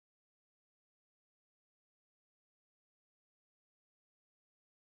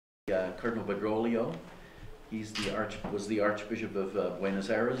Cardinal Bergoglio, was the Archbishop of Buenos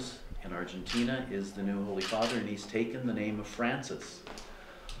Aires in Argentina, is the new Holy Father, and he's taken the name of Francis,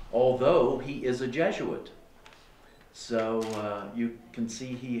 although he is a Jesuit. So you can see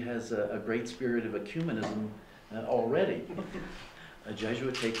he has a great spirit of ecumenism already. A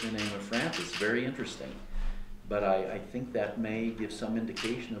Jesuit taking the name of Francis, very interesting. But I think that may give some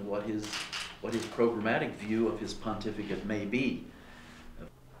indication of what his programmatic view of his pontificate may be.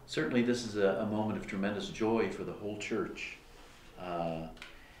 Certainly this is a moment of tremendous joy for the whole Church.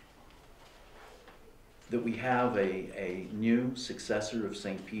 That we have a new successor of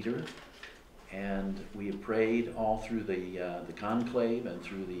St. Peter, and we have prayed all through the conclave and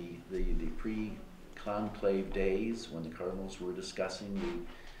through the pre-conclave days when the cardinals were discussing.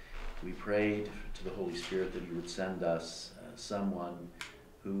 We prayed to the Holy Spirit that he would send us someone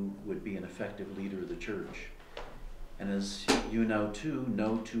who would be an effective leader of the Church. And as you know too,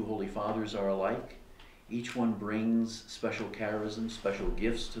 no two Holy Fathers are alike. Each one brings special charisms, special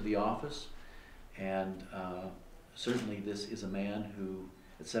gifts to the office. And certainly this is a man who,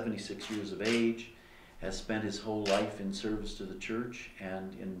 at 76 years of age, has spent his whole life in service to the Church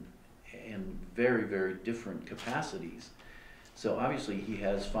and in very, very different capacities. So obviously he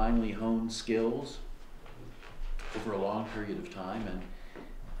has finely honed skills over a long period of time and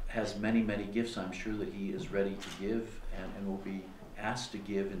has many, many gifts I'm sure that he is ready to give and will be asked to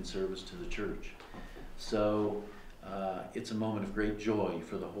give in service to the Church. So it's a moment of great joy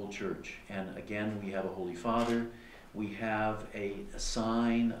for the whole Church. And again, we have a Holy Father. We have a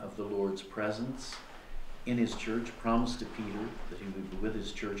sign of the Lord's presence in his Church, promised to Peter that he would be with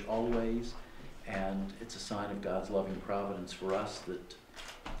his Church always. And it's a sign of God's loving providence for us that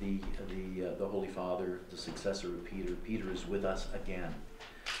the Holy Father, the successor of Peter is with us again.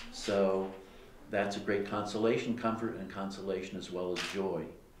 So that's a great consolation, comfort, and consolation as well as joy.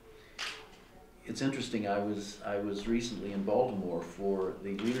 It's interesting, I was recently in Baltimore for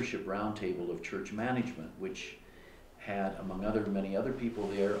the Leadership Roundtable of Church Management, which had, among many other people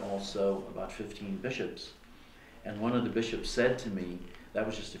there, also about 15 bishops. And one of the bishops said to me, that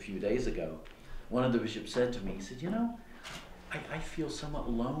was just a few days ago, one of the bishops said to me, he said, you know, I feel somewhat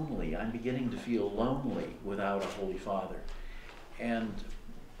lonely. I'm beginning to feel lonely without a Holy Father. And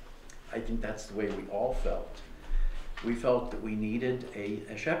I think that's the way we all felt. We felt that we needed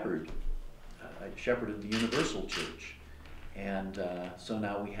a shepherd of the universal Church. And so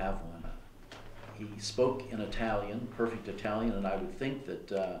now we have one. He spoke in Italian, perfect Italian, and I would think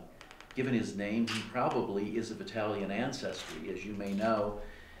that given his name, he probably is of Italian ancestry. As you may know,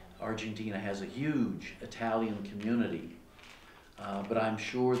 Argentina has a huge Italian community. But I'm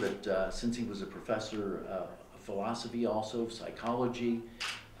sure that since he was a professor of philosophy, also of psychology,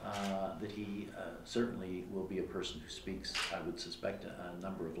 that he certainly will be a person who speaks, I would suspect, a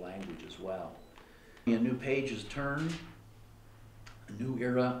number of languages well. A new page is turned, a new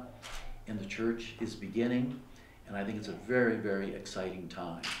era in the Church is beginning, and I think it's a very, very exciting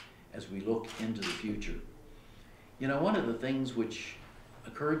time as we look into the future. You know, one of the things which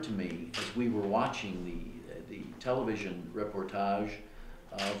occurred to me as we were watching the television reportage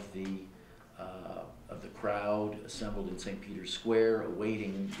of the crowd assembled in St. Peter's Square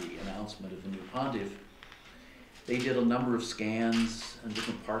awaiting the announcement of the new Pontiff, they did a number of scans on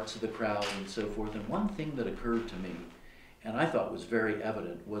different parts of the crowd and so forth, and one thing that occurred to me, and I thought was very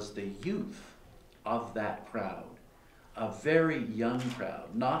evident, was the youth of that crowd. A very young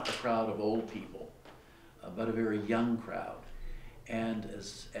crowd, not a crowd of old people, but a very young crowd. And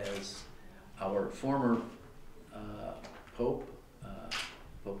as our former Pope,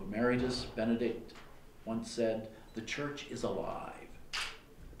 Pope Emeritus Benedict once said, the Church is alive.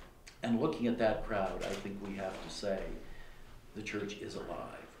 And looking at that crowd, I think we have to say, the Church is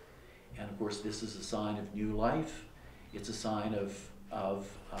alive. And of course, this is a sign of new life. It's a sign of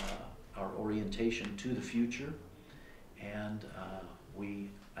our orientation to the future. And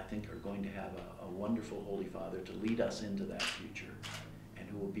we, I think, are going to have a wonderful Holy Father to lead us into that future, and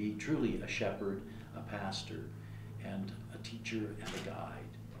who will be truly a shepherd, a pastor, and a teacher and a guide.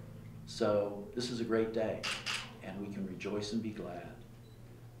 So this is a great day, and we can rejoice and be glad.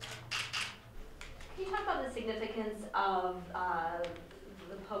 Can you talk about the significance of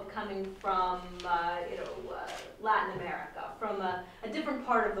the Pope coming from Latin America, from a different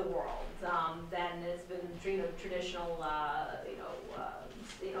part of the world than has been traditional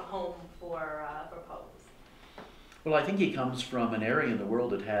home for popes? Well, I think he comes from an area in the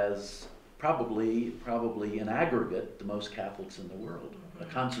world that has probably in aggregate the most Catholics in the world, a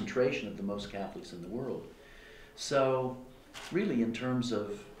concentration of the most Catholics in the world. So really, in terms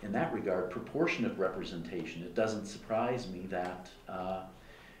of, in that regard, proportionate representation, it doesn't surprise me that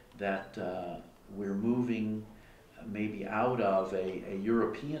that we're moving maybe out of a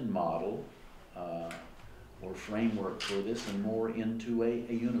European model or framework for this and more into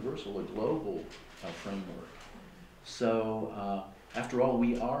a universal, a global framework. So after all,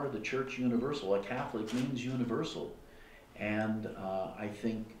 we are the Church Universal. A Catholic means universal. And I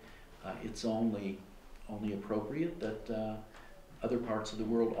think it's only appropriate that other parts of the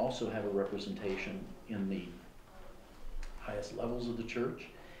world also have a representation in the highest levels of the Church.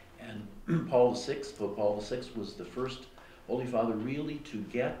 And Pope Paul VI was the first Holy Father really to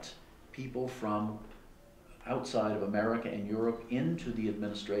get people from outside of America and Europe into the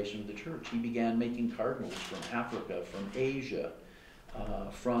administration of the Church. He began making cardinals from Africa, from Asia,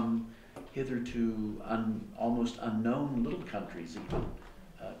 from hitherto almost unknown little countries even,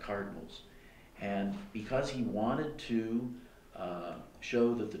 cardinals. And because he wanted to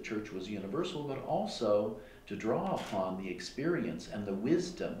show that the Church was universal, but also to draw upon the experience and the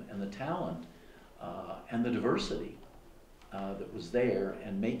wisdom and the talent and the diversity that was there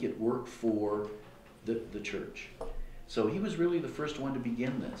and make it work for the Church. So he was really the first one to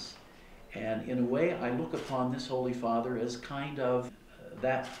begin this. And in a way, I look upon this Holy Father as kind of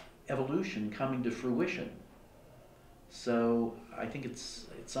that evolution coming to fruition. So I think it's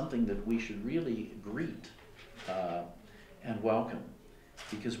something that we should really greet and welcome,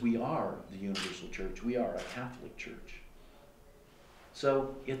 because we are the universal Church. We are a Catholic Church.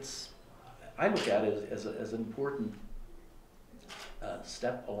 So I look at it as an important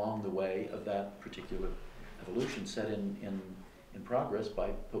step along the way of that particular evolution set in progress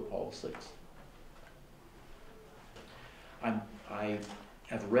by Pope Paul VI. I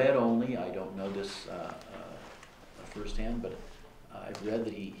have read only, I don't know this firsthand, but I've read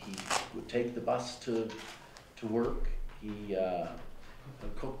that he would take the bus to work. He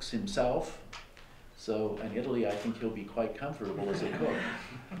cooks himself. So in Italy, I think he'll be quite comfortable as a cook.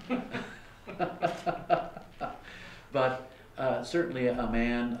 But certainly a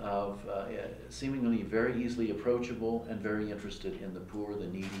man of seemingly very easily approachable and very interested in the poor, the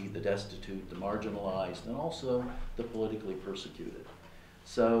needy, the destitute, the marginalized, and also the politically persecuted.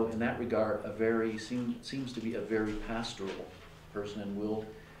 So in that regard, seems to be a very pastoral person, and will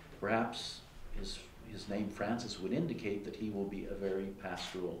perhaps his name Francis would indicate that he will be a very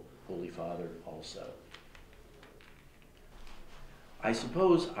pastoral Holy Father also. I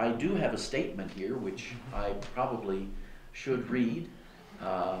suppose I do have a statement here, which I probably should read,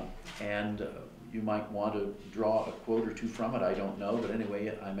 and you might want to draw a quote or two from it, I don't know, but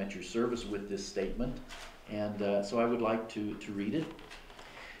anyway, I'm at your service with this statement, and so I would like to read it.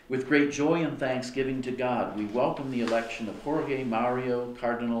 With great joy and thanksgiving to God, we welcome the election of Jorge Mario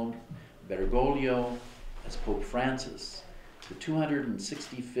Cardinal Bergoglio as Pope Francis, the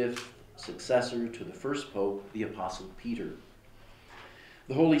 265th successor to the first Pope, the Apostle Peter.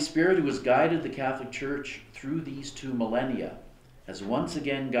 The Holy Spirit, who has guided the Catholic Church through these 2 millennia, has once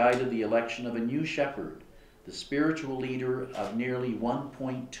again guided the election of a new shepherd, the spiritual leader of nearly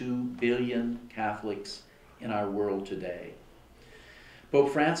 1.2 billion Catholics in our world today.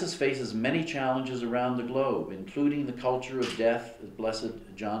 Pope Francis faces many challenges around the globe, including the culture of death, as Blessed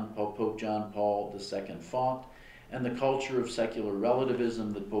Pope John Paul II fought, and the culture of secular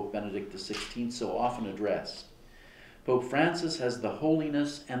relativism that Pope Benedict XVI so often addressed. Pope Francis has the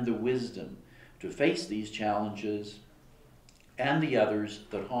holiness and the wisdom to face these challenges and the others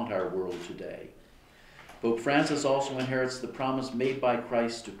that haunt our world today. Pope Francis also inherits the promise made by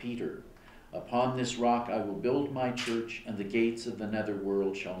Christ to Peter, "Upon this rock I will build my church, and the gates of the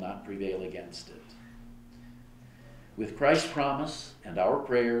netherworld shall not prevail against it." With Christ's promise and our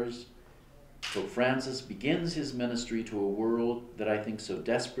prayers, Pope Francis begins his ministry to a world that I think so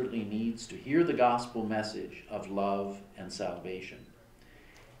desperately needs to hear the gospel message of love and salvation.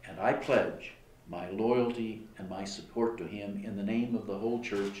 And I pledge my loyalty and my support to him in the name of the whole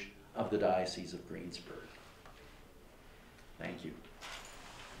Church of the Diocese of Greensburg. Thank you.